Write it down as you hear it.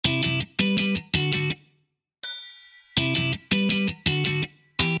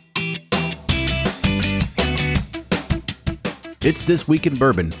It's This Week in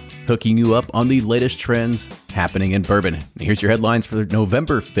Bourbon, hooking you up on the latest trends happening in bourbon. And here's your headlines for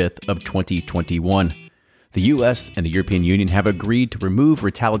November 5th of 2021. The U.S. and the European Union have agreed to remove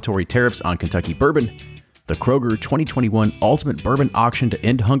retaliatory tariffs on Kentucky bourbon. The Kroger 2021 Ultimate Bourbon Auction to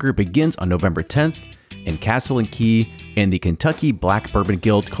End Hunger begins on November 10th, and Castle & Key and the Kentucky Black Bourbon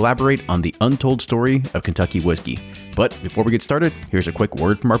Guild collaborate on the untold story of Kentucky whiskey. But before we get started, here's a quick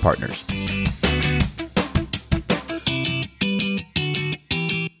word from our partners.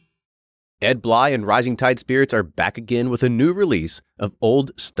 Ed Bly and Rising Tide Spirits are back again with a new release of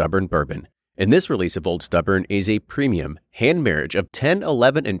Old Stubborn Bourbon. And this release of Old Stubborn is a premium hand marriage of 10,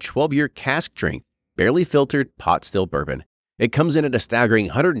 11, and 12-year cask strength, barely filtered pot still bourbon. It comes in at a staggering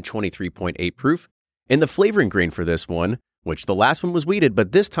 123.8 proof, and the flavoring grain for this one, which the last one was wheated,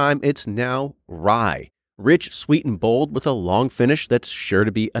 but this time it's now rye. Rich, sweet, and bold with a long finish that's sure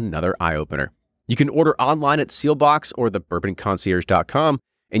to be another eye-opener. You can order online at Sealbox or thebourbonconcierge.com,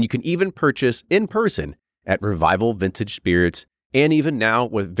 and you can even purchase in person at Revival Vintage Spirits, and even now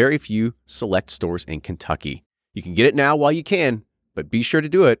with very few select stores in Kentucky. You can get it now while you can, but be sure to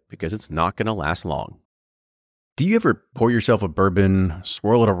do it because it's not going to last long. Do you ever pour yourself a bourbon,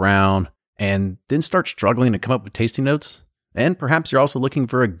 swirl it around, and then start struggling to come up with tasting notes? And perhaps you're also looking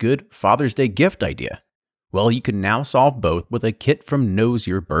for a good Father's Day gift idea. Well, you can now solve both with a kit from Nose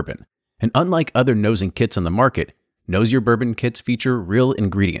Your Bourbon. And unlike other nosing kits on the market, Nose Your Bourbon kits feature real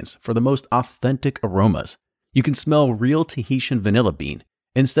ingredients for the most authentic aromas. You can smell real Tahitian vanilla bean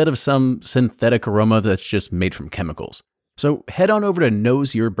instead of some synthetic aroma that's just made from chemicals. So head on over to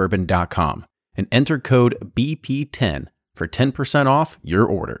knowsyourbourbon.com and enter code BP10 for 10% off your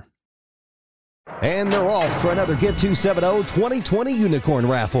order. And they're off for another Give 270 2020 Unicorn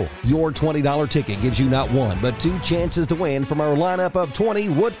Raffle. Your $20 ticket gives you not one, but two chances to win from our lineup of 20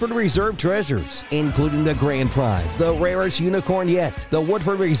 Woodford Reserve treasures, including the grand prize, the rarest unicorn yet, the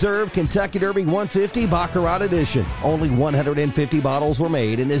Woodford Reserve Kentucky Derby 150 Baccarat Edition. Only 150 bottles were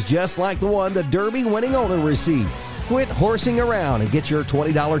made and is just like the one the Derby winning owner receives. Quit horsing around and get your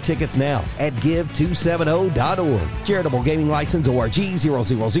 $20 tickets now at give270.org. Charitable Gaming License ORG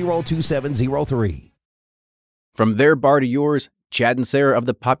 0002703. From their bar to yours, Chad and Sarah of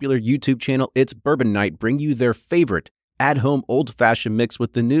the popular YouTube channel It's Bourbon Night bring you their favorite at-home old-fashioned mix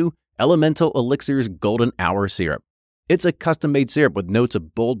with the new Elemental Elixirs Golden Hour Syrup. It's a custom-made syrup with notes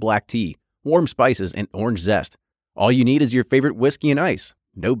of bold black tea, warm spices, and orange zest. All you need is your favorite whiskey and ice.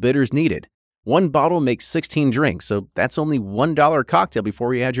 No bitters needed. One bottle makes 16 drinks, so that's only $1 cocktail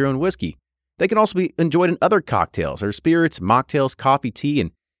before you add your own whiskey. They can also be enjoyed in other cocktails or spirits, mocktails, coffee, tea, and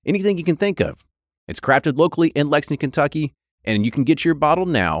anything you can think of. It's crafted locally in Lexington, Kentucky, and you can get your bottle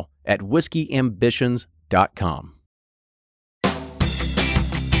now at whiskeyambitions.com.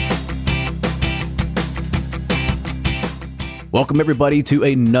 Welcome, everybody, to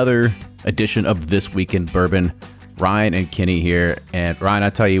another edition of This Week in Bourbon. Ryan and Kenny here. And Ryan,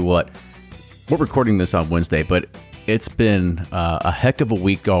 I tell you what, we're recording this on Wednesday, but it's been a heck of a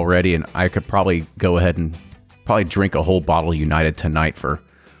week already, and I could probably go ahead and probably drink a whole bottle of United tonight for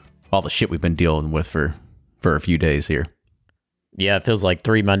all the shit we've been dealing with for a few days here. Yeah, it feels like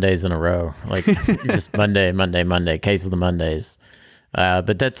 3 Mondays in a row. Like just Monday, case of the Mondays.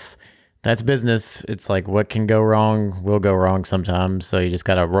 But that's business. It's like what can go wrong will go wrong sometimes. So you just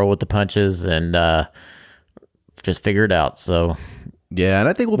got to roll with the punches and just figure it out. So yeah, and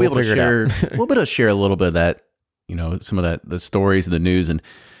I think we'll be able to share a little bit of that, some of that, the stories and the news and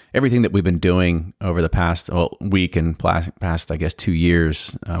everything that we've been doing over the past week and past, I guess, 2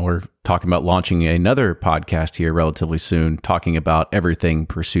 years. We're talking about launching another podcast here relatively soon, talking about everything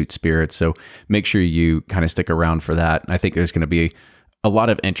Pursuit Spirits. So make sure you kind of stick around for that. I think there's going to be a lot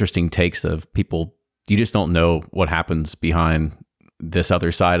of interesting takes of people. You just don't know what happens behind this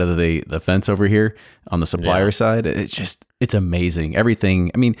other side of the fence over here on the supplier side. It's amazing.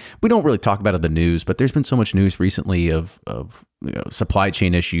 Everything. I mean, we don't really talk about it in the news, but there's been so much news recently of supply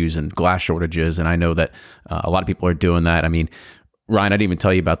chain issues and glass shortages. And I know that a lot of people are doing that. I mean, Ryan, I didn't even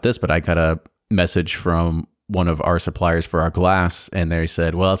tell you about this, but I got a message from one of our suppliers for our glass, and they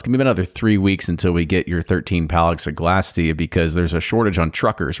said, well, it's going to be another 3 weeks until we get your 13 pallets of glass to you because there's a shortage on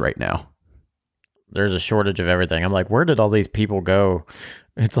truckers right now. There's a shortage of everything. I'm like, where did all these people go?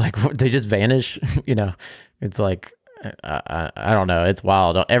 It's like, they just vanish. It's like, I don't know. It's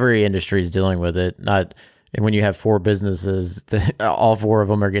wild. Every industry is dealing with it. And when you have 4 businesses, all 4 of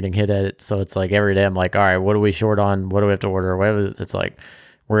them are getting hit at it. So it's like every day I'm like, all right, what are we short on? What do we have to order? Whatever. It's like,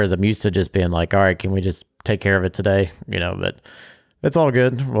 whereas I'm used to just being like, all right, can we just take care of it today? But it's all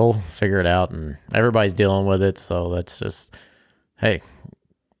good. We'll figure it out. And everybody's dealing with it. So that's just, hey,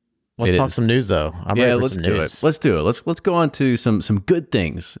 Let's talk some news, though. I'm ready for some news. Let's do it. Let's go on to some good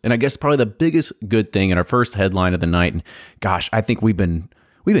things. And I guess probably the biggest good thing in our first headline of the night. And gosh, I think we've been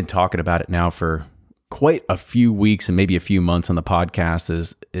talking about it now for quite a few weeks and maybe a few months on the podcast.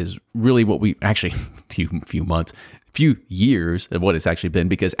 Is really what we actually few years of what it's actually been.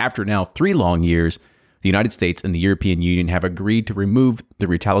 Because after now 3 long years, the United States and the European Union have agreed to remove the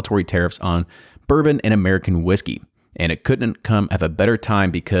retaliatory tariffs on bourbon and American whiskey. And it couldn't come at a better time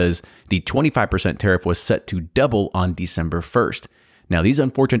because the 25% tariff was set to double on December 1st. Now, these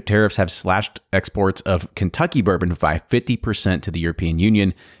unfortunate tariffs have slashed exports of Kentucky bourbon by 50% to the European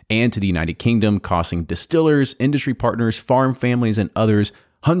Union and to the United Kingdom, costing distillers, industry partners, farm families, and others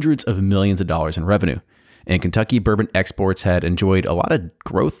hundreds of millions of dollars in revenue. And Kentucky bourbon exports had enjoyed a lot of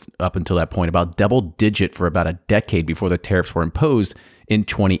growth up until that point, about double digit for about a decade before the tariffs were imposed in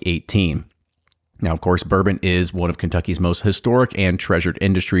 2018. Now, of course, bourbon is one of Kentucky's most historic and treasured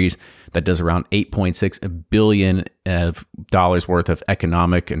industries that does around $8.6 billion worth of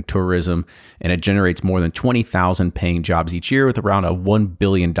economic and tourism, and it generates more than 20,000 paying jobs each year with around $1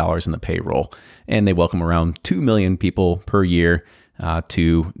 billion in the payroll. And they welcome around 2 million people per year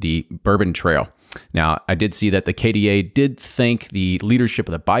to the Bourbon Trail. Now, I did see that the KDA did thank the leadership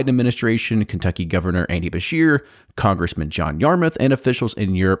of the Biden administration, Kentucky Governor Andy Beshear, Congressman John Yarmuth, and officials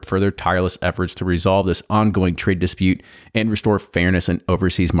in Europe for their tireless efforts to resolve this ongoing trade dispute and restore fairness in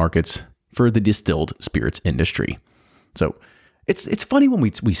overseas markets for the distilled spirits industry. So it's funny when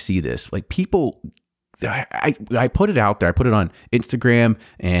we see this. Like, people, I put it out there. I put it on Instagram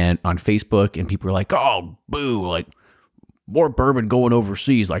and on Facebook, and people are like, "Oh, boo!" Like, more bourbon going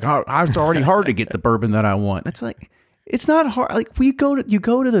overseas. Like, it's already hard to get the bourbon that I want. It's like, it's not hard. Like, you go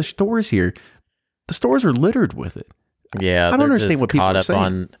to the stores here. The stores are littered with it. Yeah, I don't understand what people are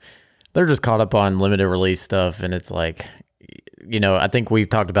saying. They're just caught up on limited release stuff, and it's like, I think we've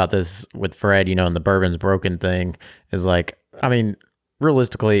talked about this with Fred. And the bourbon's broken thing is like, I mean,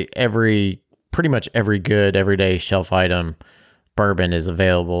 realistically, pretty much every good everyday shelf item bourbon is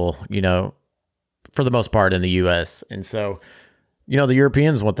available. For the most part in the U.S. And so, the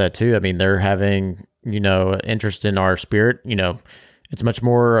Europeans want that too. I mean, they're having, interest in our spirit. It's much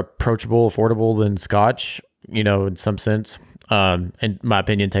more approachable, affordable than Scotch, in some sense. In my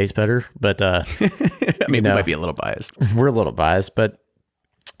opinion, tastes better. But, I mean, we might be a little biased. We're a little biased. But,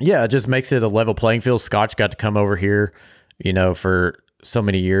 yeah, it just makes it a level playing field. Scotch got to come over here, for so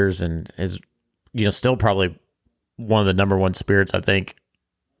many years and is, still probably one of the number one spirits, I think,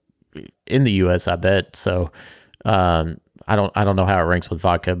 in the U.S., I bet. So I don't know how it ranks with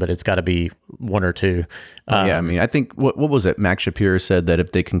vodka, but it's got to be 1 or 2. Yeah, I mean, I think what was it? Max Shapiro said that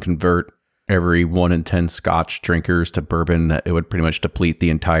if they can convert every 1 in 10 Scotch drinkers to bourbon, that it would pretty much deplete the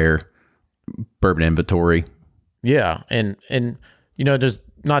entire bourbon inventory. Yeah, and just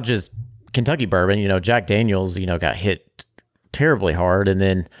not just Kentucky bourbon. Jack Daniel's got hit terribly hard, and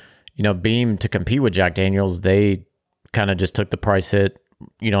then Beam, to compete with Jack Daniel's, they kind of just took the price hit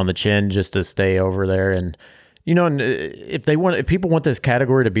on the chin just to stay over there. And, and if people want this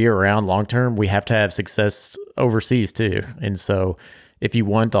category to be around long term, we have to have success overseas too. And so if you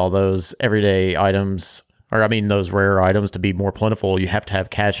want all those everyday items, those rare items to be more plentiful, you have to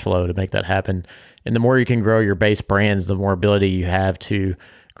have cash flow to make that happen. And the more you can grow your base brands, the more ability you have to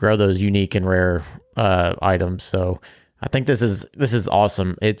grow those unique and rare items. So I think this is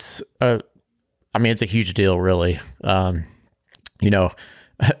awesome. It's a huge deal, really. I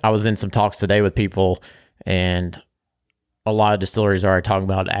was in some talks today with people, and a lot of distilleries are talking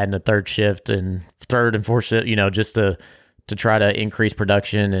about adding a third shift and third and fourth shift, just to try to increase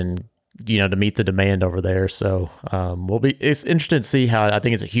production and, to meet the demand over there. So it's interesting to see how. I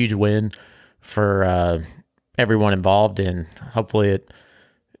think it's a huge win for everyone involved, and hopefully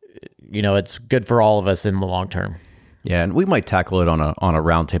it's good for all of us in the long term. Yeah, and we might tackle it on a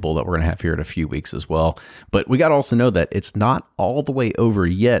roundtable that we're going to have here in a few weeks as well. But we got to also know that it's not all the way over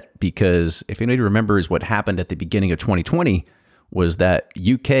yet, because if anybody remembers what happened at the beginning of 2020 was that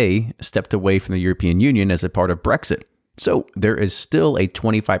UK stepped away from the European Union as a part of Brexit. So there is still a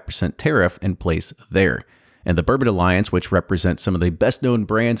 25% tariff in place there. And the Bourbon Alliance, which represents some of the best-known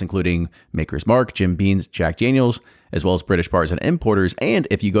brands, including Maker's Mark, Jim Beam's, Jack Daniel's, as well as British bars and importers. And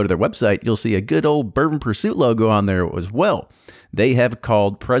if you go to their website, you'll see a good old Bourbon Pursuit logo on there as well. They have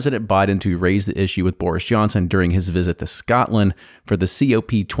called President Biden to raise the issue with Boris Johnson during his visit to Scotland for the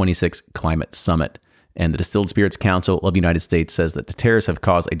COP26 Climate Summit. And the Distilled Spirits Council of the United States says that the tariffs have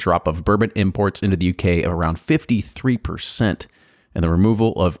caused a drop of bourbon imports into the UK of around 53%. And the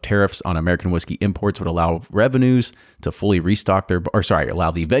removal of tariffs on American whiskey imports would allow revenues to fully restock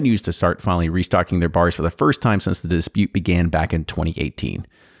allow the venues to start finally restocking their bars for the first time since the dispute began back in 2018.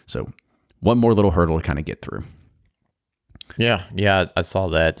 So one more little hurdle to kind of get through. Yeah, I saw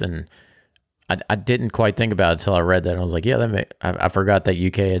that, and I didn't quite think about it until I read that. And I was like, yeah, I forgot that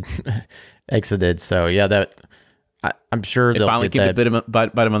UK had exited. So yeah, I'm sure they'll finally get that.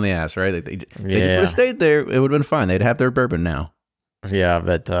 bite them on the ass, right? They just would have stayed there. It would have been fine. They'd have their bourbon now. Yeah,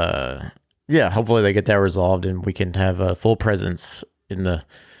 but hopefully they get that resolved, and we can have a full presence in the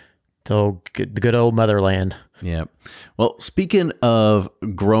good old motherland. Yeah. Well, speaking of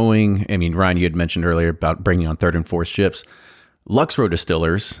growing, I mean, Ryan, you had mentioned earlier about bringing on third and fourth ships. Lux Row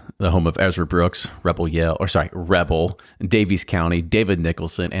Distillers, the home of Ezra Brooks, Rebel, Davies County, David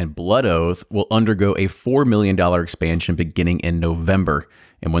Nicholson, and Blood Oath, will undergo a $4 million expansion beginning in November.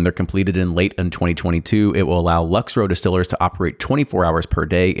 And when they're completed in 2022, it will allow Lux Row Distillers to operate 24 hours per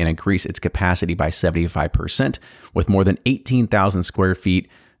day and increase its capacity by 75%, with more than 18,000 square feet,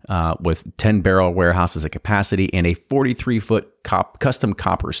 with 10-barrel warehouses at capacity and a 43-foot custom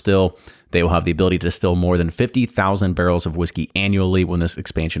copper still. They will have the ability to distill more than 50,000 barrels of whiskey annually when this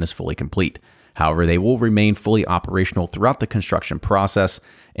expansion is fully complete. However, they will remain fully operational throughout the construction process,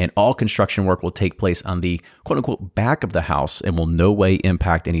 and all construction work will take place on the quote-unquote back of the house and will no way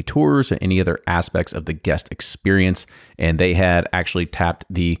impact any tours or any other aspects of the guest experience. And they had actually tapped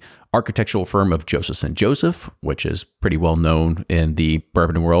the architectural firm of Joseph & Joseph, which is pretty well known in the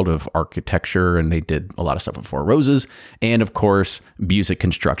bourbon world of architecture, and they did a lot of stuff with Four Roses, and of course Busick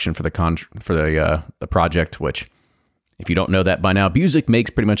Construction for the project. Which, if you don't know that by now, Busick makes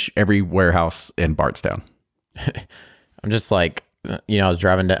pretty much every warehouse in Bardstown. I'm just like, I was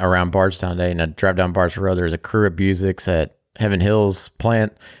driving around Bardstown today, and I drive down Bardstown Road. There's a crew of Busick's at Heaven Hills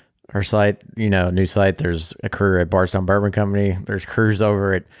plant or site, new site. There's a crew at Bardstown Bourbon Company. There's crews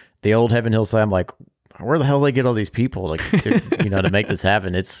over at the old Heaven Hills site. I'm like, where the hell do they get all these people to make this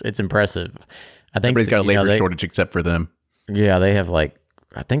happen? It's impressive. I think everybody's got a labor shortage except for them. Yeah, they have I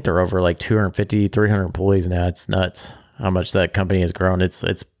think they're over 250, 300 employees now. It's nuts how much that company has grown.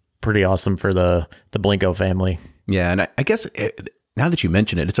 It's pretty awesome for the Blinko family. Yeah, and I guess now that you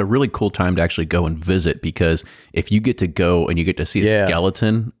mention it, it's a really cool time to actually go and visit, because if you get to go and you get to see a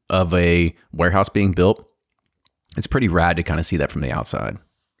skeleton of a warehouse being built, it's pretty rad to kind of see that from the outside.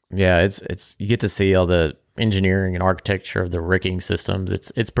 Yeah, it's you get to see all the engineering and architecture of the ricking systems.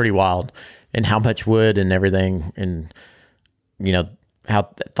 It's pretty wild, and how much wood and everything, and how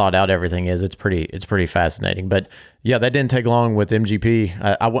thought out everything is. It's pretty fascinating. But yeah, that didn't take long with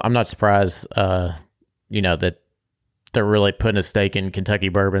MGP. I'm not surprised. That they're really putting a stake in Kentucky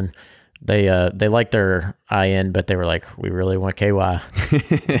bourbon. They like their IN, but they were like, we really want KY.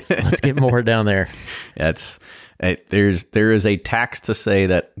 Let's get more down there. There is a tax to say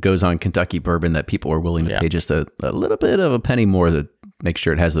that goes on Kentucky bourbon that people are willing to pay just a little bit of a penny more to make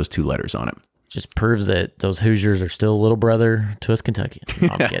sure it has those two letters on it. Just proves that those Hoosiers are still little brother to us Kentuckians. No,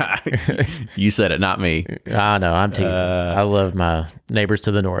 I'm kidding. You said it, not me. I know, I'm teasing. I love my neighbors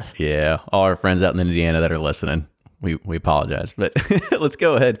to the north. Yeah, all our friends out in Indiana that are listening, we apologize. But let's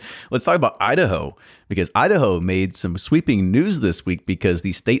go ahead. Let's talk about Idaho, because Idaho made some sweeping news this week because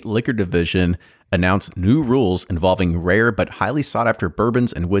the state liquor division announced new rules involving rare but highly sought-after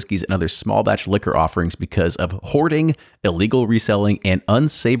bourbons and whiskeys and other small batch liquor offerings because of hoarding, illegal reselling, and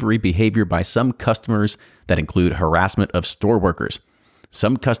unsavory behavior by some customers that include harassment of store workers.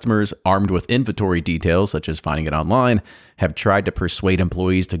 Some customers, armed with inventory details, such as finding it online, have tried to persuade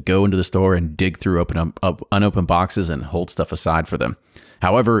employees to go into the store and dig through unopened boxes and hold stuff aside for them.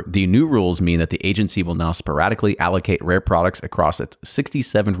 However, the new rules mean that the agency will now sporadically allocate rare products across its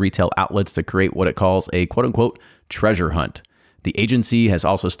 67 retail outlets to create what it calls a quote-unquote treasure hunt. The agency has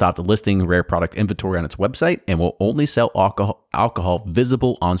also stopped listing rare product inventory on its website and will only sell alcohol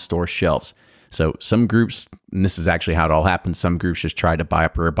visible on store shelves. So some groups, and this is actually how it all happened, some groups just tried to buy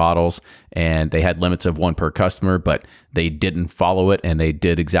up rare bottles, and they had limits of one per customer, but they didn't follow it, and they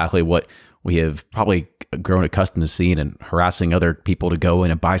did exactly what we have probably grown accustomed to seeing, and harassing other people to go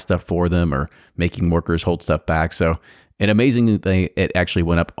in and buy stuff for them or making workers hold stuff back. So an amazing thing, it actually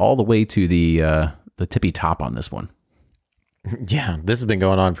went up all the way to the tippy top on this one. Yeah, this has been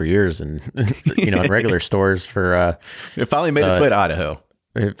going on for years, and in regular stores for. It finally made its way to Idaho.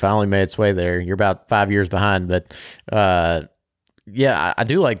 It finally made its way there. You're about 5 years behind, but yeah, I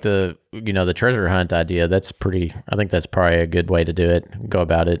do like the treasure hunt idea. I think that's probably a good way to do it. Go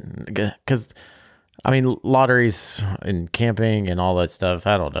about it, because lotteries and camping and all that stuff,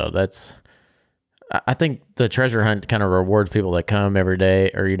 I don't know. I think the treasure hunt kind of rewards people that come every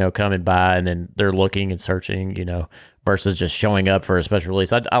day, or come and buy, and then they're looking and searching, versus just showing up for a special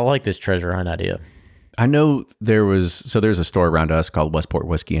release. I like this treasure hunt idea. I know there's a store around us called Westport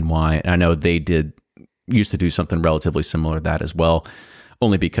Whiskey and Wine, and I know they used to do something relatively similar to that as well.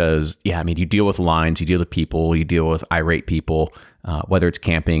 only because, I mean, you deal with lines, you deal with people, you deal with irate people, whether it's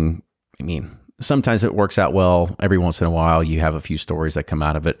camping. I mean, sometimes it works out well. Every once in a while, you have a few stories that come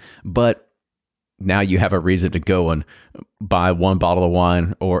out of it. But now you have a reason to go and buy one bottle of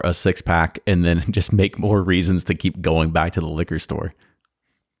wine or a 6-pack and then just make more reasons to keep going back to the liquor store.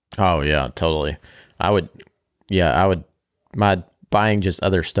 Oh, yeah, totally. I would, my buying just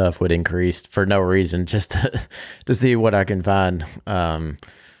other stuff would increase for no reason, just to see what I can find.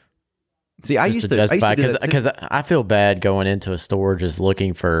 See, I used to justify, because I feel bad going into a store just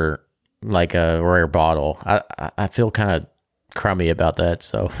looking for like a rare bottle. I feel kind of crummy about that,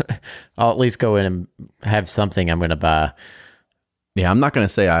 so I'll at least go in and have something I'm going to buy. Yeah, I'm not going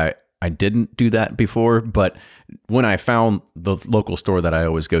to say I didn't do that before, but when I found the local store that I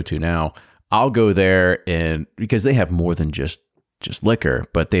always go to now, I'll go there, and because they have more than just liquor,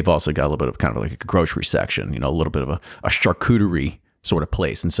 but they've also got a little bit of kind of like a grocery section, a little bit of a charcuterie sort of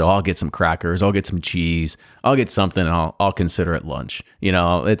place. And so I'll get some crackers, I'll get some cheese, I'll get something, and I'll consider it lunch.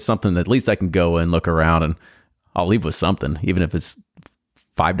 It's something that at least I can go and look around, and I'll leave with something, even if it's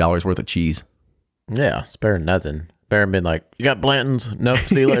 $5 worth of cheese. Yeah, it's better than nothing. Better than being like, you got Blanton's? Nope,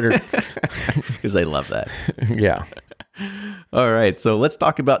 see you later. Because they love that. Yeah. All right, so let's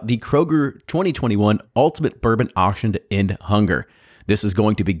talk about the Kroger 2021 Ultimate Bourbon Auction to End Hunger. This is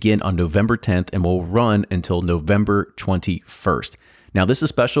going to begin on November 10th and will run until November 21st. Now, this is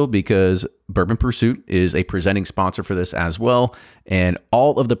special because Bourbon Pursuit is a presenting sponsor for this as well, and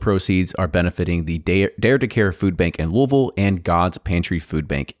all of the proceeds are benefiting the Dare to Care Food Bank in Louisville and God's Pantry Food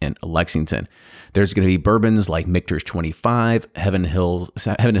Bank in Lexington. There's going to be bourbons like Michter's 25, Heaven Hill's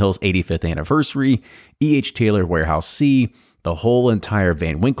 85th anniversary, E.H. Taylor Warehouse C, the whole entire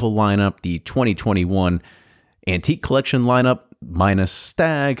Van Winkle lineup, the 2021 Antique Collection lineup, minus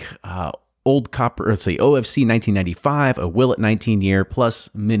Stag, Old Copper, OFC 1995, a Willet 19 year, plus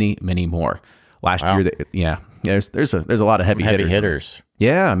many, many more. Last year, there's a lot of heavy hitters.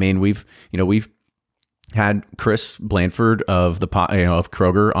 Yeah, I mean, we've had Chris Blanford of of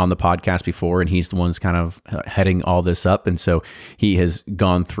Kroger on the podcast before, and he's the one's kind of heading all this up, and so he has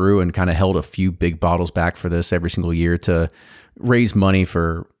gone through and kind of held a few big bottles back for this every single year to raise money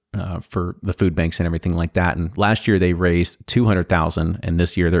for the food banks and everything like that. And last year they raised $200,000, and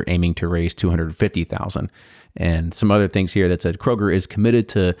this year they're aiming to raise $250,000. And some other things here that said Kroger is committed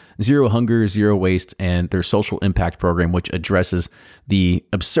to zero hunger, zero waste, and their social impact program, which addresses the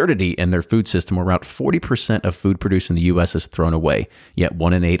absurdity in their food system where around 40% of food produced in the U.S. is thrown away, yet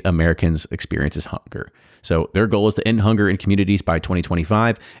 1 in 8 Americans experiences hunger. So their goal is to end hunger in communities by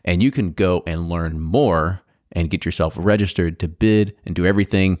 2025, and you can go and learn more and get yourself registered to bid and do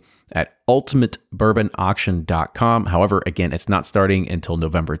everything at ultimatebourbonauction.com. However, again, it's not starting until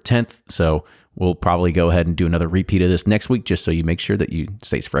November 10th, so we'll probably go ahead and do another repeat of this next week just so you make sure that you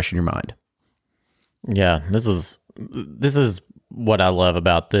stays fresh in your mind. Yeah, this is what I love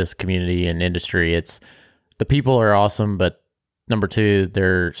about this community and industry. It's the people are awesome, but number two,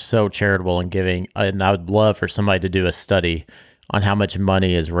 they're so charitable and giving. And I would love for somebody to do a study on how much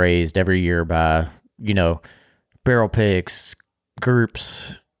money is raised every year by, barrel picks,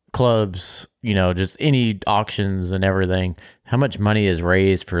 groups, clubs, just any auctions and everything. How much money is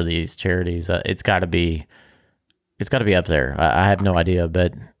raised for these charities? It's got to be up there. I have no idea,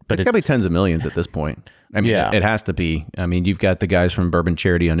 but it's got to be tens of millions at this point. I mean, It has to be. I mean, you've got the guys from Bourbon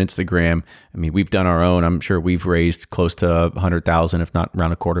Charity on Instagram. I mean, we've done our own. I'm sure we've raised close to 100,000, if not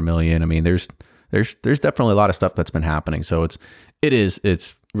around $250,000. I mean, there's definitely a lot of stuff that's been happening. So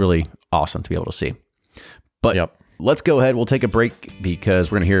it's really awesome to be able to see. But Let's go ahead. We'll take a break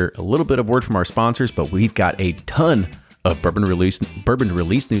because we're going to hear a little bit of word from our sponsors, but we've got a ton of bourbon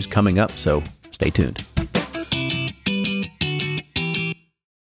release news coming up. So stay tuned.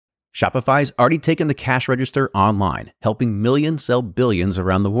 Shopify's already taken the cash register online, helping millions sell billions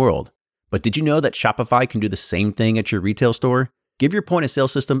around the world. But did you know that Shopify can do the same thing at your retail store? Give your point of sale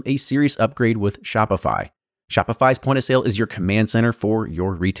system a serious upgrade with Shopify. Shopify's point of sale is your command center for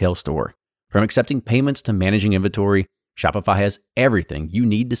your retail store. From accepting payments to managing inventory, Shopify has everything you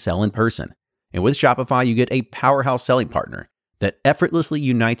need to sell in person. And with Shopify, you get a powerhouse selling partner that effortlessly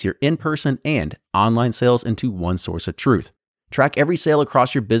unites your in-person and online sales into one source of truth. Track every sale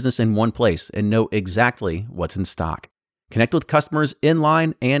across your business in one place and know exactly what's in stock. Connect with customers in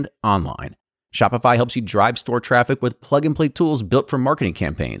line and online. Shopify helps you drive store traffic with plug-and-play tools built for marketing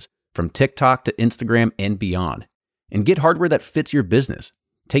campaigns, from TikTok to Instagram and beyond. And get hardware that fits your business.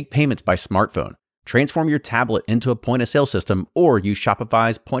 Take payments by smartphone, transform your tablet into a point-of-sale system, or use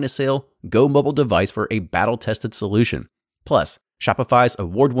Shopify's point-of-sale Go mobile device for a battle-tested solution. Plus, Shopify's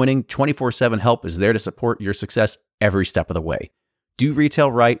award-winning 24/7 help is there to support your success every step of the way. Do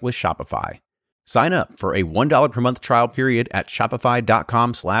retail right with Shopify. Sign up for a $1 per month trial period at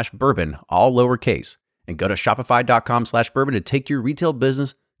shopify.com/bourbon, all lowercase, and go to shopify.com/bourbon to take your retail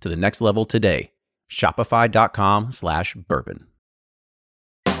business to the next level today. Shopify.com/bourbon.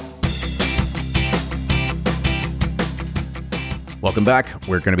 Welcome back.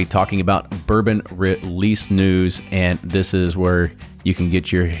 We're going to be talking about bourbon release news, and this is where you can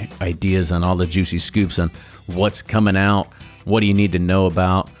get your ideas on all the juicy scoops on what's coming out, what do you need to know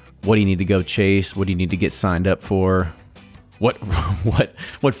about, what do you need to go chase, what do you need to get signed up for, what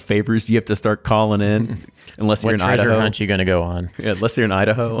favors do you have to start calling in, unless you're in Idaho. What treasure hunt you going to go on? Yeah, unless you're in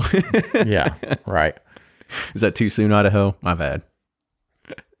Idaho. Yeah, right. Is that too soon, Idaho? My bad.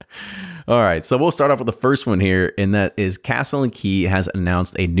 All right, so we'll start off with the first one here, and that is Castle & Key has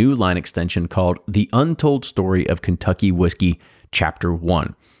announced a new line extension called The Untold Story of Kentucky Whiskey, Chapter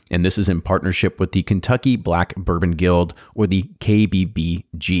 1. And this is in partnership with the Kentucky Black Bourbon Guild, or the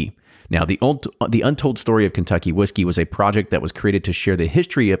KBBG. Now, the Untold Story of Kentucky Whiskey was a project that was created to share the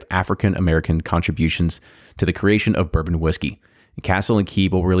history of African American contributions to the creation of bourbon whiskey. Castle & Key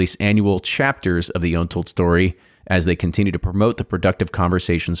will release annual chapters of the Untold Story as they continue to promote the productive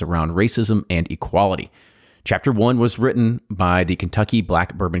conversations around racism and equality. Chapter 1 was written by the Kentucky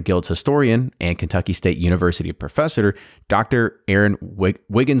Black Bourbon Guild's historian and Kentucky State University professor, Dr. Erin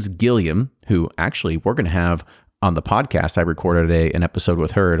Wiggins Gilliam, who actually we're going to have on the podcast. I recorded an episode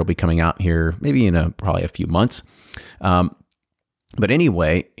with her. It'll be coming out here maybe in probably a few months. But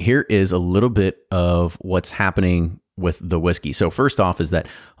anyway, here is a little bit of what's happening with the whiskey. So first off is that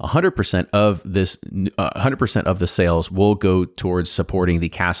 100% of the sales will go towards supporting the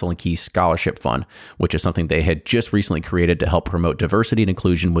Castle & Key Scholarship Fund, which is something they had just recently created to help promote diversity and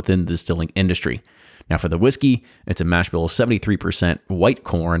inclusion within the distilling industry. Now for the whiskey, it's a mash bill of 73% white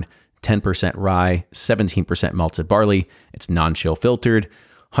corn, 10% rye, 17% malted barley. It's non-chill filtered,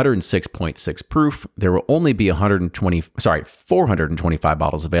 106.6 proof. There will only be 425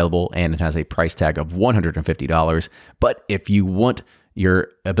 bottles available, and it has a price tag of $150. But if you want your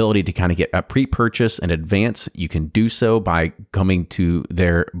ability to kind of get a pre-purchase in advance, you can do so by coming to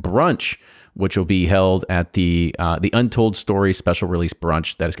their brunch, which will be held at the Untold Story Special Release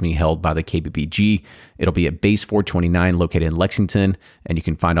Brunch that is going to be held by the KBBG. It'll be at Base 429 located in Lexington, and you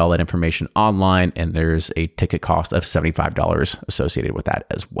can find all that information online, and there's a ticket cost of $75 associated with that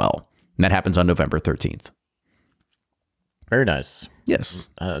as well. And that happens on November 13th. Very nice. Yes.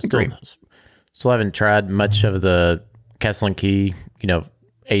 Still haven't tried much of the Castle & Key,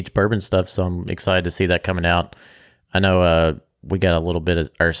 aged bourbon stuff, so I'm excited to see that coming out. I know we got a little bit of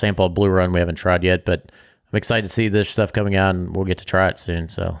our sample of Blue Run we haven't tried yet, but I'm excited to see this stuff coming out, and we'll get to try it soon.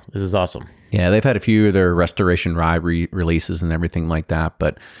 So this is awesome. Yeah, they've had a few of their Restoration Rye releases and everything like that,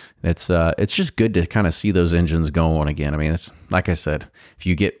 but it's just good to kind of see those engines going again. I mean, it's like I said, if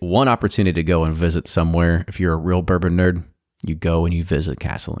you get one opportunity to go and visit somewhere, if you're a real bourbon nerd, you go and you visit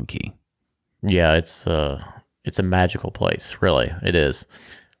Castle & Key. Yeah, it's a magical place, really. It is.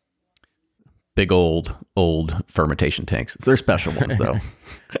 Big old fermentation tanks. They're special ones, though.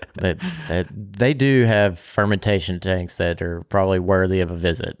 They do have fermentation tanks that are probably worthy of a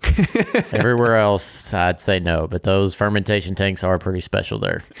visit. Everywhere else, I'd say no, but those fermentation tanks are pretty special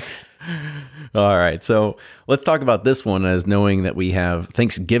there. All right, so let's talk about this one, as knowing that we have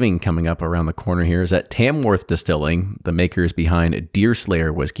Thanksgiving coming up around the corner here, is that Tamworth Distilling, the makers behind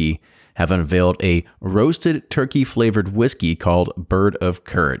Deerslayer whiskey, have unveiled a roasted turkey-flavored whiskey called Bird of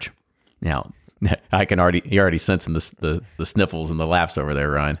Courage. Now, you're already sensing the sniffles and the laughs over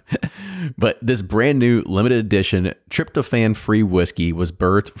there, Ryan. But this brand new limited edition tryptophan-free whiskey was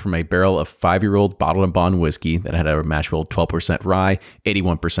birthed from a barrel of 5-year-old bottled and bond whiskey that had a mash bill of 12% rye,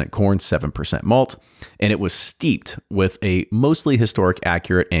 81% corn, 7% malt, and it was steeped with a mostly historic,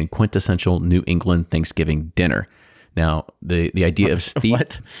 accurate, and quintessential New England Thanksgiving dinner. Now, the idea of steep...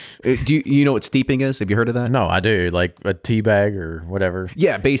 What? Do you know what steeping is? Have you heard of that? No, I do. Like a tea bag or whatever.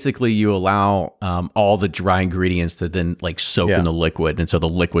 Yeah, basically you allow all the dry ingredients to then soak in the liquid. And so the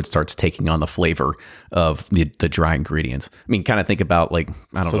liquid starts taking on the flavor of the dry ingredients. I mean, kind of think about I don't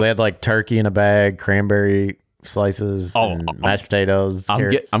know. So they had turkey in a bag, cranberry slices, and mashed potatoes,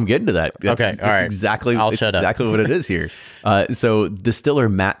 carrots. I'm getting to that. All right. Exactly. I'll shut up. Exactly what it is here. So distiller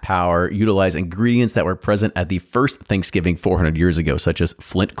Matt Power utilized ingredients that were present at the first Thanksgiving 400 years ago, such as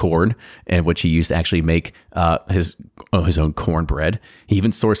flint corn, and which he used to actually make his own cornbread. He even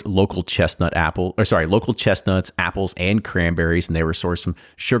sourced local chestnuts, apples, and cranberries, and they were sourced from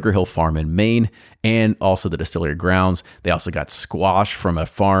Sugar Hill Farm in Maine, and also the distillery grounds. They also got squash from a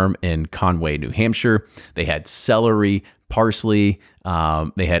farm in Conway, New Hampshire. They had celery, parsley,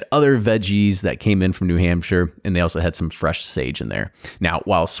 They had other veggies that came in from New Hampshire, and they also had some fresh sage in there. Now,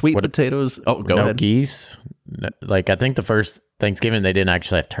 while sweet potatoes... Oh, go ahead. Geese? Like, I think the first Thanksgiving, they didn't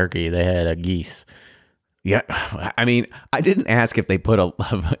actually have turkey. They had a geese. Yeah, I mean, I didn't ask if they put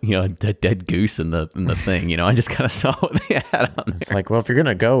a dead goose in the thing. I just kind of saw what they had on there. It's like, well, if you're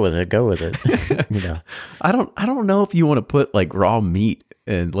gonna go with it, go with it. I don't know if you want to put like raw meat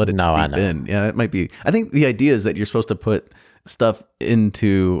and let it steep in. Yeah, it might be. I think the idea is that you're supposed to put stuff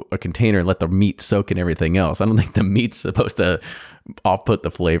into a container and let the meat soak in everything else. I don't think the meat's supposed to off-put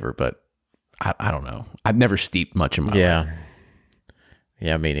the flavor, but I don't know. I've never steeped much in my life.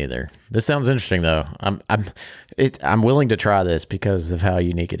 Yeah, me neither. This sounds interesting though. I'm willing to try this because of how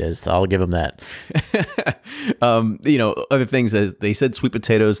unique it is. So I'll give them that. Other things is they said sweet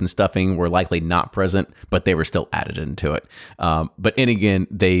potatoes and stuffing were likely not present, but they were still added into it. But and again,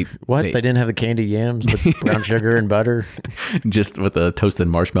 they didn't have the candied yams with brown sugar and butter, just with a toasted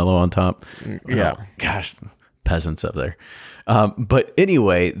marshmallow on top. Yeah, gosh, peasants up there. But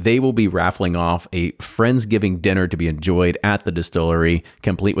anyway, they will be raffling off a Friendsgiving dinner to be enjoyed at the distillery,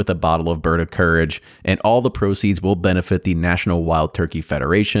 complete with a bottle of Bird of Courage, and all the proceeds will benefit the National Wild Turkey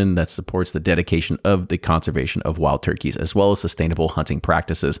Federation that supports the dedication of the conservation of wild turkeys, as well as sustainable hunting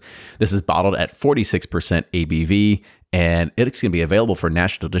practices. This is bottled at 46% ABV, and it's going to be available for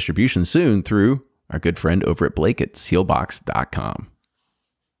national distribution soon through our good friend over at Blake at sealbox.com.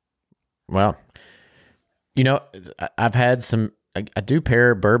 Well, I've had some, I do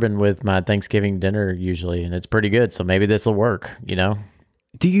pair bourbon with my Thanksgiving dinner usually, and it's pretty good. So maybe this will work,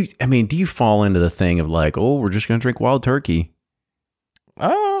 Do you fall into the thing of like, oh, we're just going to drink wild turkey?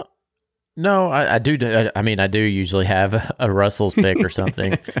 No, I do. I do usually have a Russell's pick or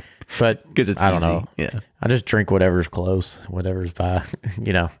something, but because it's I easy. don't know. Yeah. I just drink whatever's close, whatever's by,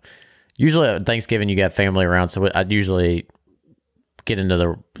 usually at Thanksgiving you got family around. So I'd usually get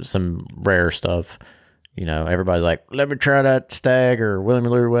into some rare stuff. Everybody's like, let me try that Stag or William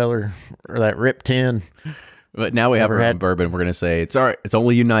Louis Weller or that Rip 10. But now we have our own bourbon. We're going to say, it's all right. It's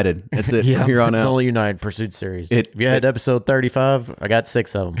only United. That's it. Yeah, from here on it's out. only United Pursuit Series. If you had episode 35, I got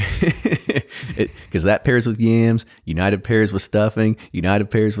 6 of them. Because that pairs with yams. United pairs with stuffing. United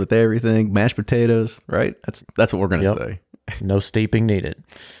pairs with everything. Mashed potatoes, right? That's what we're going to say. No steeping needed.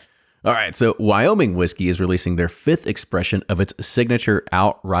 All right, so Wyoming Whiskey is releasing their 5th expression of its signature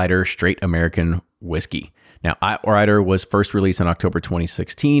Outrider Straight American Whiskey. Now, Outrider was first released in October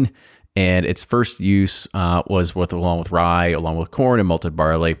 2016, and its first use was along with rye, along with corn and malted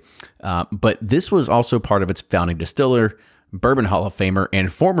barley. But this was also part of its founding distiller, Bourbon Hall of Famer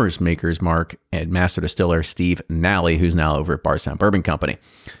and former Maker's Mark and Master Distiller Steve Nally, who's now over at Bardstown Bourbon Company.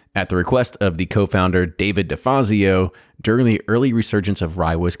 At the request of the co-founder David DeFazio, during the early resurgence of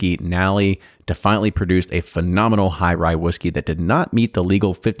rye whiskey, Nally defiantly produced a phenomenal high rye whiskey that did not meet the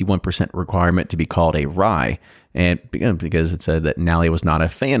legal 51% requirement to be called a rye, and because it said that Nally was not a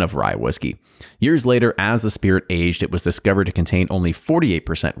fan of rye whiskey. Years later, as the spirit aged, it was discovered to contain only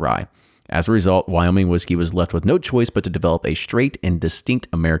 48% rye. As a result, Wyoming Whiskey was left with no choice but to develop a straight and distinct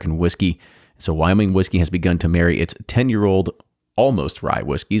American whiskey. So Wyoming Whiskey has begun to marry its 10-year-old almost rye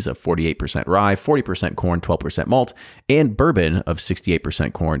whiskeys of 48% rye, 40% corn, 12% malt, and bourbon of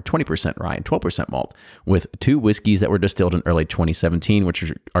 68% corn, 20% rye, and 12% malt, with 2 whiskeys that were distilled in early 2017,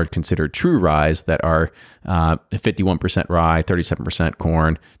 which are considered true ryes that are 51% rye, 37%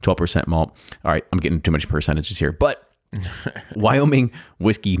 corn, 12% malt. All right, I'm getting too much percentages here, but Wyoming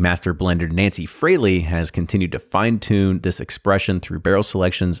Whiskey Master Blender Nancy Fraley has continued to fine-tune this expression through barrel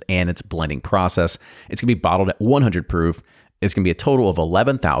selections and its blending process. It's going to be bottled at 100 proof. It's going to be a total of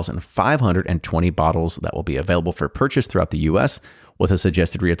 11,520 bottles that will be available for purchase throughout the U.S. with a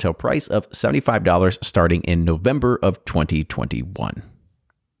suggested retail price of $75 starting in November of 2021.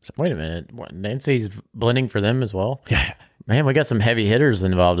 So, wait a minute. What, Nancy's blending for them as well? Yeah. Man, we got some heavy hitters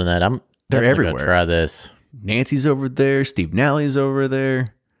involved in that. They're everywhere. Gonna try this. Nancy's over there. Steve Nally's over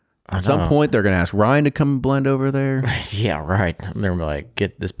there. At some point, they're going to ask Ryan to come blend over there. Yeah, right. They're like,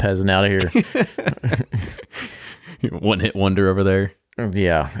 get this peasant out of here. One-hit wonder over there.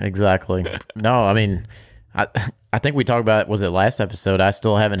 Yeah, exactly. No, I mean, I think we talked about, was it last episode? I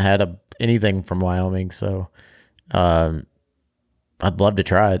still haven't had anything from Wyoming, so I'd love to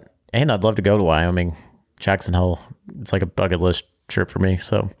try it. And I'd love to go to Wyoming, Jackson Hole. It's like a bucket list trip for me,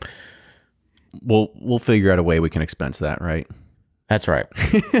 so. We'll figure out a way we can expense that, right? That's right.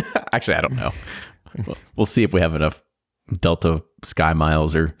 Actually, I don't know. We'll see if we have enough Delta Sky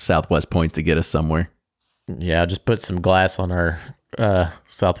Miles or Southwest points to get us somewhere. Yeah, just put some glass on our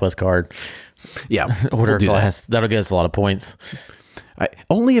Southwest card. Yeah, Order a glass. That'll get us a lot of points.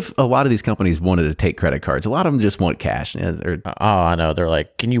 Only if a lot of these companies wanted to take credit cards. A lot of them just want cash. Yeah, I know. They're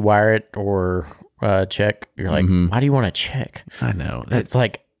like, can you wire it or check? You're like, why do you want a check? I know. It's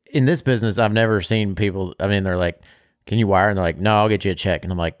like, in this business, I've never seen people, I mean, they're like, can you wire? And they're like, no, I'll get you a check.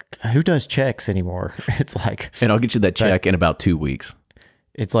 And I'm like, who does checks anymore? It's like, and I'll get you that check in about 2 weeks.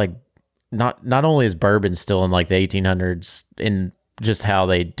 It's like, not only is bourbon still in like the 1800s in just how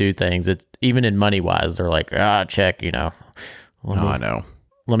they do things, it's even in money wise, they're like, check, you know. I know.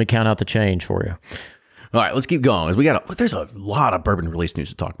 Let me count out the change for you. All right, let's keep going. There's a lot of bourbon release news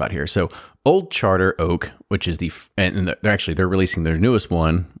to talk about here. So, Old Charter Oak, which is they're releasing their newest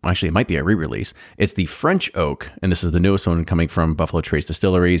one. Actually, it might be a re-release. It's the French Oak, and this is the newest one coming from Buffalo Trace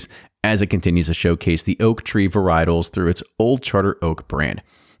Distilleries, as it continues to showcase the oak tree varietals through its Old Charter Oak brand.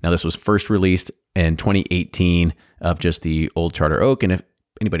 Now, this was first released in 2018 of just the Old Charter Oak, and if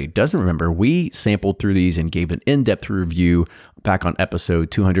anybody doesn't remember, we sampled through these and gave an in-depth review back on episode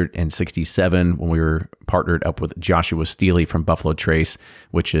 267 when we were partnered up with Joshua Steely from Buffalo Trace,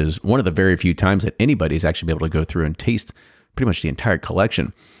 which is one of the very few times that anybody's actually been able to go through and taste pretty much the entire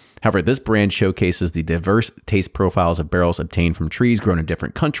collection. However, this brand showcases the diverse taste profiles of barrels obtained from trees grown in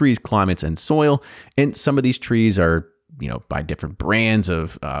different countries, climates, and soil. And some of these trees are by different brands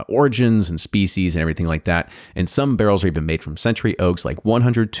of origins and species and everything like that. And some barrels are even made from century oaks like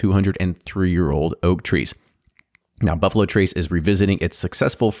 100, 200, and 3-year-old oak trees. Now, Buffalo Trace is revisiting its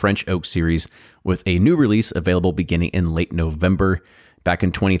successful French Oak series with a new release available beginning in late November. Back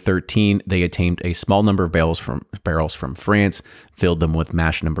in 2013, they attained a small number of barrels from France, filled them with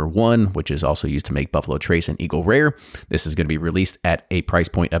mash number 1, which is also used to make Buffalo Trace and Eagle Rare. This is going to be released at a price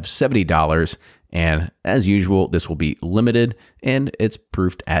point of $70. And as usual, this will be limited, and it's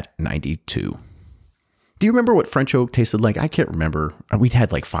proofed at 92. Do you remember what French Oak tasted like? I can't remember. We'd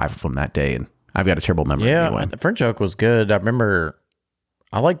had like 5 of them that day, and I've got a terrible memory. Yeah, anyway. The French Oak was good. I remember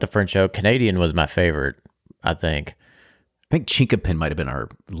I liked the French Oak. Canadian was my favorite, I think. I think Chinkapin might have been our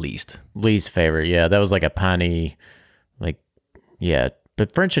least favorite. Yeah, that was like a piney, but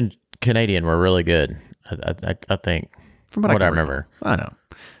French and Canadian were really good. I think from what I remember. I know.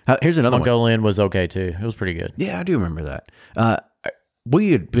 Here's another Mongolian was okay too. It was pretty good. Yeah, I do remember that.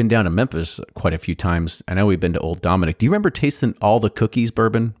 We had been down to Memphis quite a few times. I know we've been to Old Dominick. Do you remember tasting all the cookies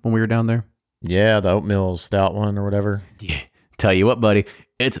bourbon when we were down there? Yeah, the oatmeal stout one or whatever. Yeah. Tell you what, buddy,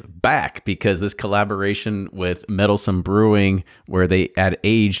 it's back because this collaboration with Meddlesome Brewing, where they had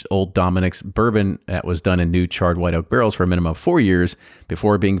aged Old Dominick's bourbon that was done in new charred white oak barrels for a minimum of 4 years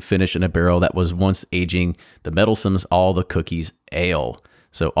before being finished in a barrel that was once aging the Meddlesome's All the Cookies Ale.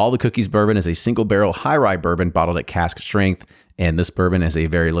 So All the Cookies bourbon is a single barrel high rye bourbon bottled at cask strength, and this bourbon is a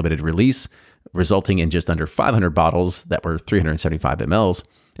very limited release, resulting in just under 500 bottles that were 375 mLs.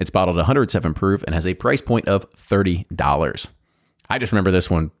 It's bottled at 107 proof and has a price point of $30. I just remember this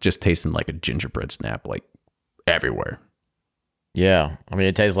one just tasting like a gingerbread snap, like everywhere. Yeah. I mean,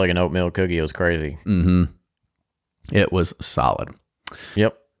 it tastes like an oatmeal cookie. It was crazy. Mm-hmm. It was solid.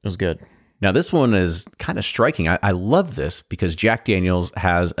 Yep. It was good. Now, this one is kind of striking. I love this because Jack Daniel's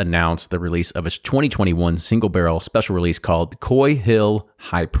has announced the release of its 2021 single barrel special release called Coy Hill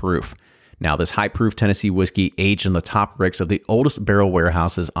High Proof. Now, this high proof Tennessee whiskey aged in the top ricks of the oldest barrel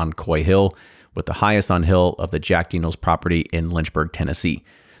warehouses on Coy Hill, with the highest on hill of the Jack Daniel's property in Lynchburg, Tennessee.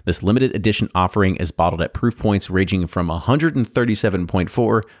 This limited edition offering is bottled at proof points ranging from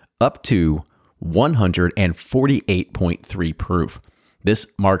 137.4 up to 148.3 proof. This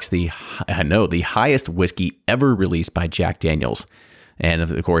marks the highest whiskey ever released by Jack Daniel's. And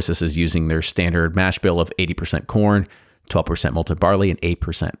of course, this is using their standard mash bill of 80% corn, 12% malted barley, and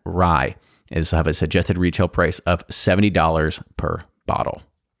 8% rye. It has a suggested retail price of $70 per bottle.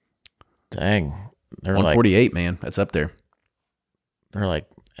 Dang. They're 148, man. That's up there. They're like,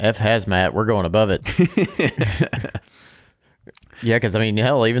 F hazmat, we're going above it. Yeah, because I mean,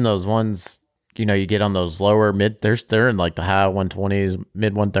 hell, even those ones, you get on those lower they're in like the high 120s,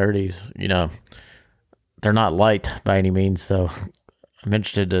 mid 130s, They're not light by any means, so I'm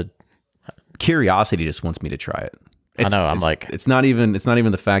interested to. Curiosity just wants me to try it. I know. It's not even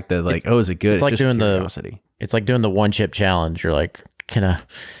the fact that is it good? It's like just doing curiosity. It's like doing the one chip challenge. You're like, can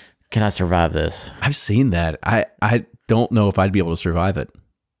I survive this? I've seen that. I don't know if I'd be able to survive it.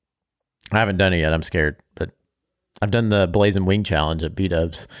 I haven't done it yet. I'm scared, but I've done the Blazing Wing challenge at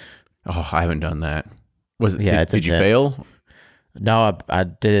B-Dubs. Oh, I haven't done that. Was it? Yeah, did you fail? No, I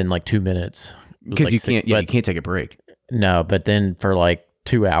did it in like 2 minutes. Because you can't take a break. No, but then for like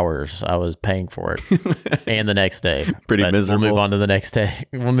 2 hours, I was paying for it, and the next day. Pretty miserable. We'll move on to the next day.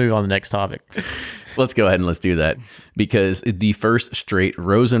 We'll move on to the next topic. Let's go ahead and let's do that, because the first straight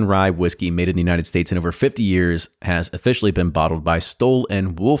rose and rye whiskey made in the United States in over 50 years has officially been bottled by Stoll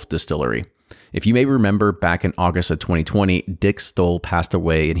and Wolf Distillery. If you may remember, back in August of 2020, Dick Stoll passed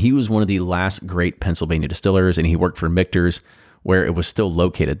away, and he was one of the last great Pennsylvania distillers, and he worked for Michter's, where it was still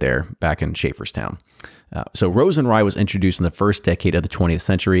located there back in Schaefferstown. So rose and rye was introduced in the first decade of the 20th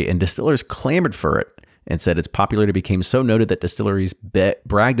century, and distillers clamored for it and said its popularity became so noted that distilleries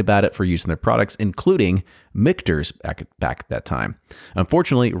bragged about it for use in their products, including Michter's back at that time.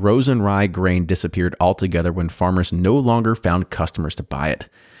 Unfortunately, rose and rye grain disappeared altogether when farmers no longer found customers to buy it.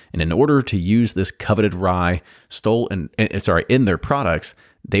 And in order to use this coveted rye in their products,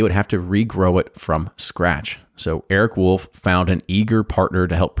 they would have to regrow it from scratch. So Eric Wolf found an eager partner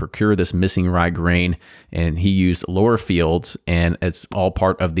to help procure this missing rye grain, and he used Laura Fields, and it's all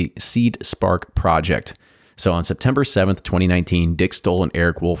part of the Seed Spark project. So on September 7th, 2019, Dick Stoll and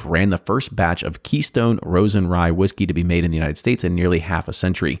Eric Wolf ran the first batch of Keystone Rose and Rye whiskey to be made in the United States in nearly half a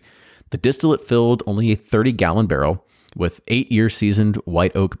century. The distillate filled only a 30-gallon barrel with 8-year seasoned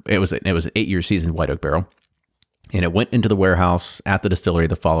white oak. It was an 8-year seasoned white oak barrel, and it went into the warehouse at the distillery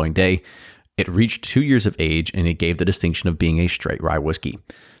the following day. It reached 2 years of age, and it gave the distinction of being a straight rye whiskey.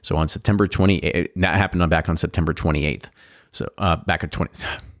 So on September 28th, that happened back on September 28th. So back at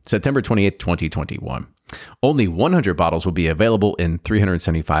September 28th, 2021. Only 100 bottles will be available in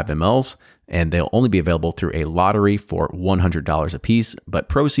 375 mLs, and they'll only be available through a lottery for $100 a piece. But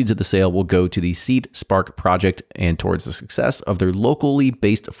proceeds of the sale will go to the Seed Spark project and towards the success of their locally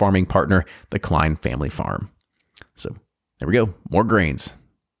based farming partner, the Klein Family Farm. So there we go. More grains.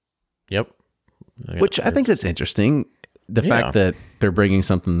 Yep. Which I think that's interesting. The fact that they're bringing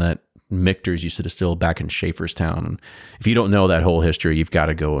something that Michter's used to distill back in Schaefferstown. And if you don't know that whole history, you've got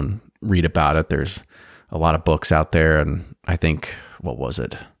to go and read about it. There's a lot of books out there. And I think, what was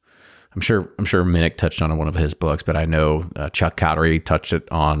it? I'm sure Minnick touched on one of his books, but I know Chuck Cottery touched it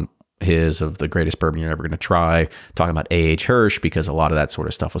on his of the greatest bourbon you're ever going to try, talking about A.H. Hirsch, because a lot of that sort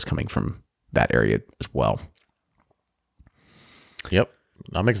of stuff was coming from that area as well. Yep.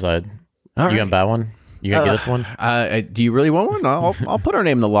 I'm excited. All right. You gonna buy one? You gonna get us one? Do you really want one? I'll put our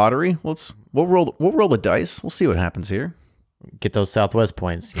name in the lottery. We'll roll the dice. We'll see what happens here. Get those Southwest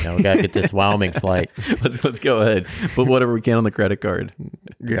points. We gotta get this Wyoming flight. Let's go ahead. Put whatever we can on the credit card.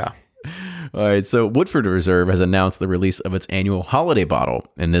 Yeah. All right. So Woodford Reserve has announced the release of its annual holiday bottle,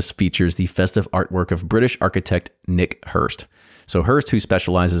 and this features the festive artwork of British architect Nick Hurst. So Hurst, who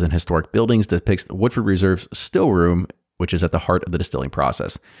specializes in historic buildings, depicts Woodford Reserve's still room, which is at the heart of the distilling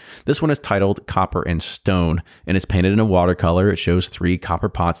process. This one is titled Copper and Stone, and it's painted in a watercolor. It shows 3 copper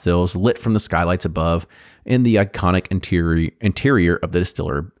pot stills lit from the skylights above in the iconic interior of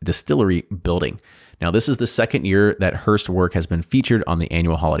the distillery building. Now, this is the second year that Hearst's work has been featured on the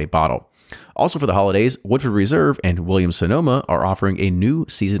annual holiday bottle. Also for the holidays, Woodford Reserve and Williams-Sonoma are offering a new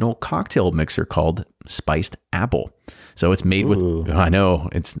seasonal cocktail mixer called Spiced Apple. So it's made with, I know,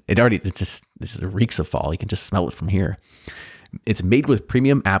 it reeks of fall. You can just smell it from here. It's made with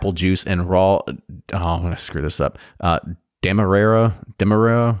premium apple juice and raw, I'm going to screw this up, Demerara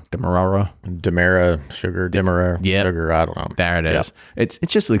sugar, I don't know. There it is. Yeah. It's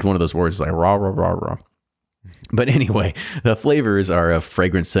just like one of those words like raw. But anyway, the flavors are of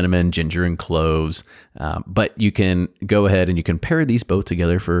fragrant cinnamon, ginger, and cloves. But you can go ahead and you can pair these both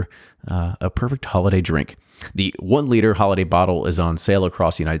together for a perfect holiday drink. The 1-liter holiday bottle is on sale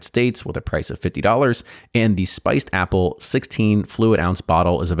across the United States with a price of $50, and the Spiced Apple 16 fluid ounce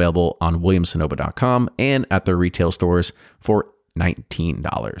bottle is available on williamsonoma.com and at their retail stores for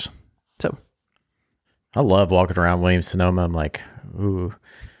 $19. So, I love walking around Williams-Sonoma. I'm like, ooh.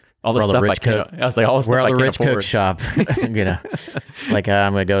 All the stuff I was like, all the stuff we're all the rich afford. cook shop. It's like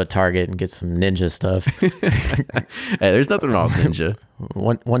I'm gonna go to Target and get some Ninja stuff. Hey, there's nothing wrong with Ninja.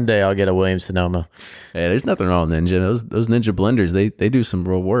 One day I'll get a Williams-Sonoma. Hey, there's nothing wrong with Ninja. Those Ninja blenders, they do some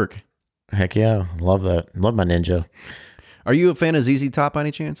real work. Heck yeah, love that. Love my Ninja. Are you a fan of ZZ Top by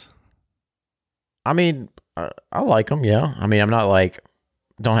any chance? I mean, I like them. Yeah. I mean, I'm not like.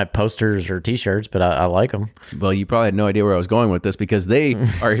 Don't have posters or t-shirts, but I like them. Well, you probably had no idea where I was going with this because they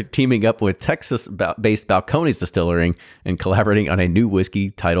are teaming up with Texas-based Balcones Distilling and collaborating on a new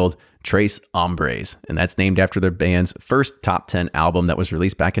whiskey titled Tres Hombres, and that's named after their band's first top 10 album that was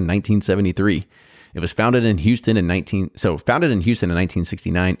released back in 1973. It was founded in Houston in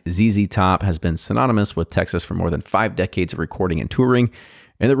 1969. ZZ Top has been synonymous with Texas for more than 5 decades of recording and touring,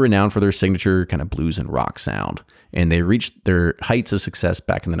 and they're renowned for their signature kind of blues and rock sound. And they reached their heights of success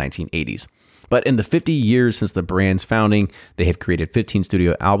back in the 1980s. But in the 50 years since the brand's founding, they have created 15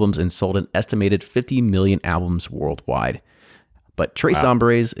 studio albums and sold an estimated 50 million albums worldwide. But Tres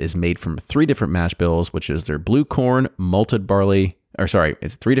Hombres is made from 3 different mash bills, which is their blue corn, malted barley,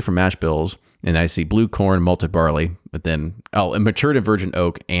 it's 3 different mash bills, and I see blue corn, malted barley, but then, and matured in virgin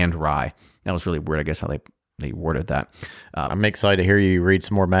oak and rye. That was really weird, I guess, how they worded that. I'm excited to hear you read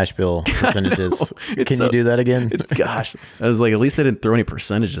some more mash bill percentages. Can you do that again? Gosh, I was like, at least they didn't throw any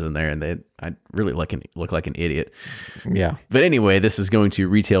percentages in there, and I really look like an idiot. Yeah. But anyway, this is going to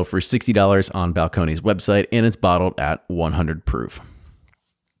retail for $60 on Balcones' website, and it's bottled at 100 proof.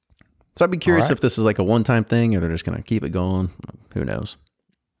 So I'd be curious if this is like a one-time thing, or they're just going to keep it going. Who knows?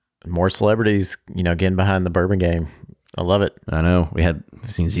 More celebrities, getting behind the bourbon game. I love it. I know. We've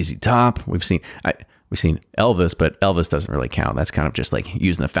seen ZZ Top. We've seen Elvis, but Elvis doesn't really count. That's kind of just like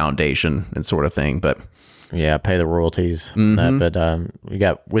using the foundation and sort of thing. But yeah, pay the royalties. But we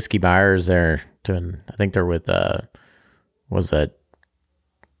got Whiskey Buyers there doing. I think they're with. Was that?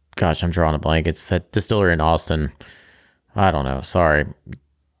 Gosh, I'm drawing a blank. It's that distillery in Austin. I don't know. Sorry.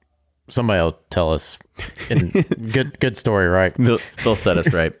 Somebody will tell us. Good story, right? They'll set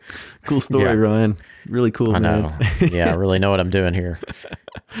us right. Cool story, Ryan. Really cool. I know. Yeah, I really know what I'm doing here.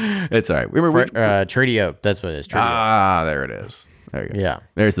 It's all right. Remember, Treaty Oak. That's what it is. Treaty Oak. There it is. There you go. Yeah.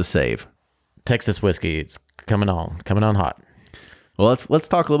 There's the save. Texas whiskey. It's coming on hot. Well, let's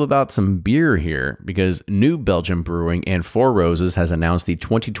talk a little bit about some beer here, because New Belgium Brewing and Four Roses has announced the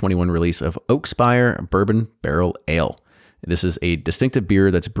 2021 release of Oakspire Bourbon Barrel Ale. This is a distinctive beer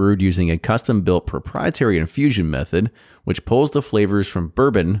that's brewed using a custom-built proprietary infusion method, which pulls the flavors from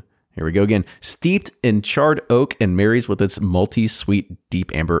bourbon, here we go again, steeped in charred oak and marries with its multi-sweet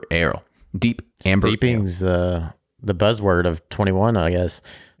deep amber ale. Steeping's the buzzword of 21, I guess.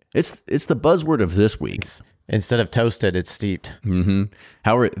 It's the buzzword of this week. Instead of toasted, it's steeped. Mm-hmm.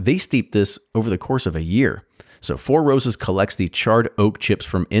 However, they steeped this over the course of a year. So Four Roses collects the charred oak chips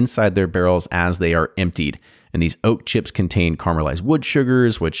from inside their barrels as they are emptied. And these oak chips contain caramelized wood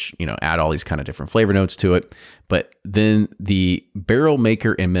sugars, which, add all these kind of different flavor notes to it. But then the barrel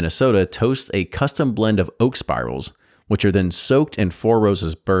maker in Minnesota toasts a custom blend of oak spirals, which are then soaked in Four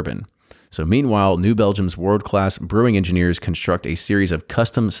Roses bourbon. So meanwhile, New Belgium's world-class brewing engineers construct a series of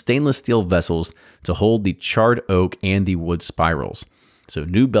custom stainless steel vessels to hold the charred oak and the wood spirals. So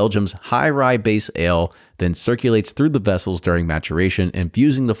New Belgium's high rye base ale then circulates through the vessels during maturation,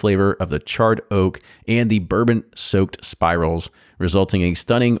 infusing the flavor of the charred oak and the bourbon-soaked spirals, resulting in a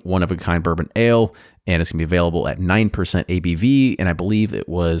stunning one-of-a-kind bourbon ale. And it's going to be available at 9% ABV, and I believe it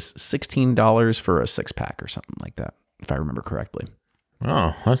was $16 for a 6-pack or something like that, if I remember correctly.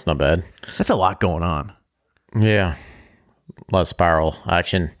 Oh, that's not bad. That's a lot going on. Yeah. A lot of spiral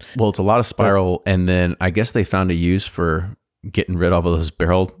action. Well, it's a lot of spiral, and then I guess they found a use for getting rid of all those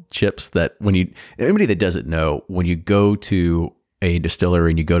barrel chips that anybody that doesn't know, when you go to a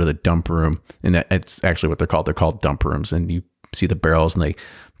distillery and you go to the dump room, and it's actually what they're called dump rooms, and you see the barrels and they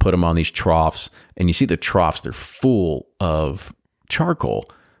put them on these troughs, and you see the troughs, they're full of charcoal.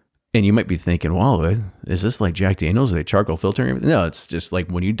 And you might be thinking, wow, is this like Jack Daniels? Are they charcoal filtering? No, it's just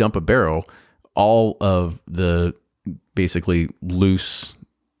like when you dump a barrel, all of the basically loose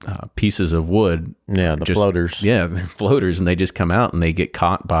pieces of wood. Yeah, floaters. Yeah, they're floaters, and they just come out and they get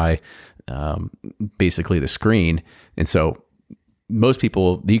caught by basically the screen. And so most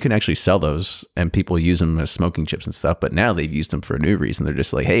people, you can actually sell those, and people use them as smoking chips and stuff. But now they've used them for a new reason. They're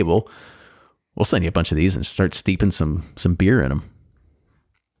just like, hey, we'll send you a bunch of these and start steeping some beer in them.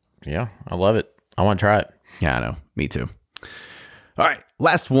 Yeah, I love it. I want to try it. Yeah, I know. Me too. All right,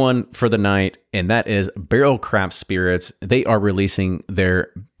 last one for the night, and that is Barrel Craft Spirits. They are releasing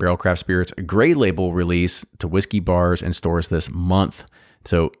their Barrel Craft Spirits Gray Label release to whiskey bars and stores this month.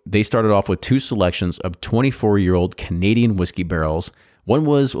 So they started off with 2 selections of 24-year-old Canadian whiskey barrels. One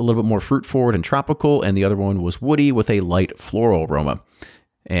was a little bit more fruit-forward and tropical, and the other one was woody with a light floral aroma.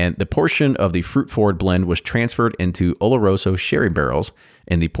 And the portion of the fruit-forward blend was transferred into Oloroso sherry barrels,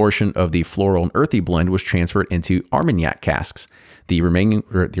 and the portion of the floral and earthy blend was transferred into Armagnac casks. The remaining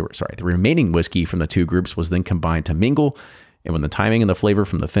whiskey from the 2 groups was then combined to mingle, and when the timing and the flavor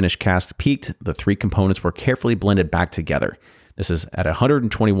from the finished cask peaked, the 3 components were carefully blended back together. This is at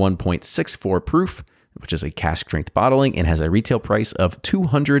 121.64 proof, which is a cask strength bottling, and has a retail price of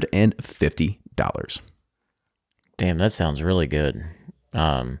 $250. Damn, that sounds really good.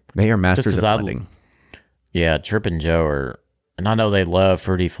 They are masters at blending. Yeah, Trip and Joe and I know they love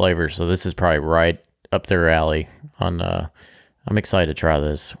fruity flavors, so this is probably right up their alley. I'm excited to try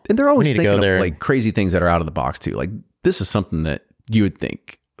this. And they're always thinking of like crazy things that are out of the box too. Like this is something that you would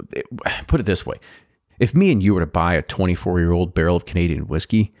think. Put it this way: if me and you were to buy a 24-year-old barrel of Canadian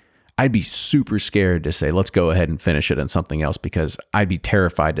whiskey, I'd be super scared to say, let's go ahead and finish it on something else, because I'd be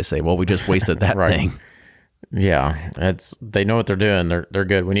terrified to say, well, we just wasted that Right. thing. Yeah, they know what they're doing. They're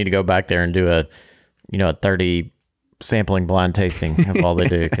good. We need to go back there and do a 30 sampling blind tasting of all they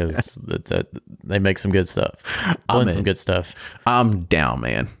do, because they make some good stuff. Blend some good stuff. I'm down,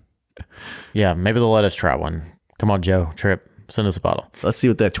 man. Yeah, maybe they'll let us try one. Come on, Joe, Trip, send us a bottle. Let's see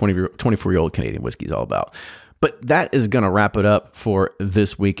what that 24-year-old Canadian whiskey is all about. But that is going to wrap it up for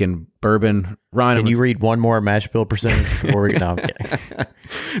this week in bourbon. Ryan, Can you read one more mash bill percentage before we get down?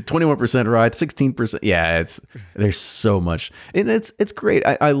 21% rye, 16%. Yeah, there's so much. And it's great.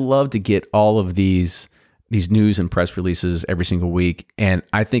 I love to get all of these news and press releases every single week. And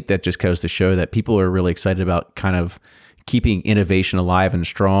I think that just goes to show that people are really excited about kind of keeping innovation alive and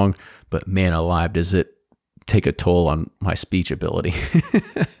strong. But man alive, does it take a toll on my speech ability.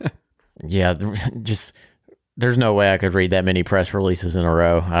 Yeah, just there's no way I could read that many press releases in a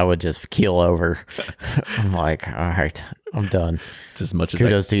row. I would just keel over. I'm like, all right, I'm done. It's as much as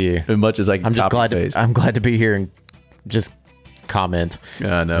kudos to you. As much as I can. I'm just glad. I'm glad to be here and just comment.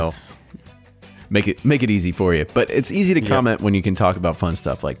 I know. Make it easy for you, but it's easy to comment when you can talk about fun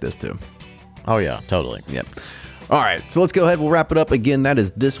stuff like this too. Oh yeah, totally. Yep. All right, so let's go ahead. We'll wrap it up again. That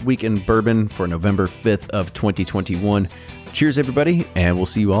is This Week in Bourbon for November 5th of 2021. Cheers, everybody, and we'll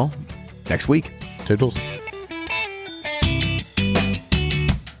see you all next week. Toodles.